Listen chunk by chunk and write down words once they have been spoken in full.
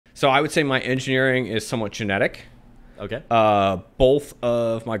So I would say my engineering is somewhat genetic. Okay. Both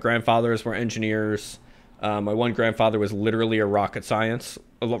of my grandfathers were engineers. My one grandfather was literally a rocket scientist,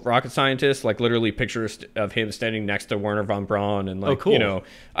 like literally pictures of him standing next to Wernher Von Braun. And like, cool. you know,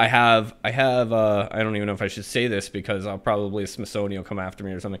 I don't even know if I should say this because I'll probably Smithsonian will come after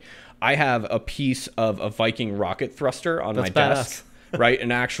me or something. I have a piece of a Viking rocket thruster on my desk. Right,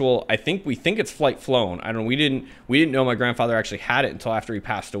 an actual. We think it's flight flown. I don't know. We didn't know my grandfather actually had it until after he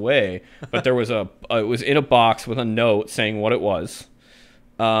passed away. But there was it was in a box with a note saying what it was.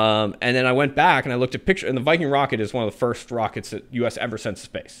 And then I went back and I looked at picture. And the Viking rocket is one of the first rockets that U.S. ever sent to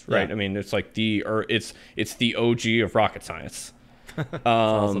space. Right. Yeah. I mean, it's like it's the OG of rocket science.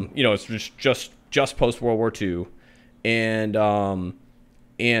 Awesome. You know, it's just post World War II, and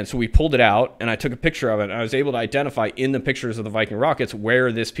so we pulled it out, and I took a picture of it, and I was able to identify in the pictures of the Viking rockets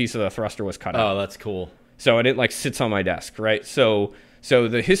where this piece of the thruster was cut out. Oh, that's cool. So it like sits on my desk, right? So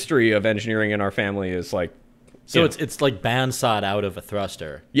the history of engineering in our family is like... So it's like bandsawed out of a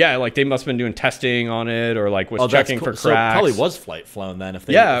thruster. Yeah, like they must have been doing testing on it, or like was checking for cracks. So it probably was flight flown then if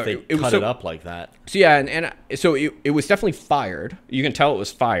they cut it up like that. So yeah, and so it was definitely fired. You can tell it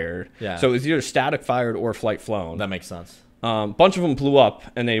was fired. Yeah. So it was either static fired or flight flown. That makes sense. Bunch of them blew up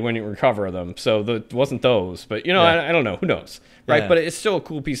and they wouldn't recover them. So it wasn't those, but you know, yeah. I don't know, who knows, right? Yeah. But it's still a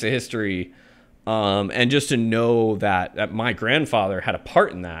cool piece of history. And just to know that my grandfather had a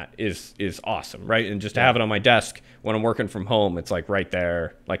part in that is awesome, right? And just to have it on my desk when I'm working from home, it's like right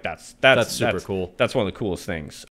there, like that's super cool. That's one of the coolest things.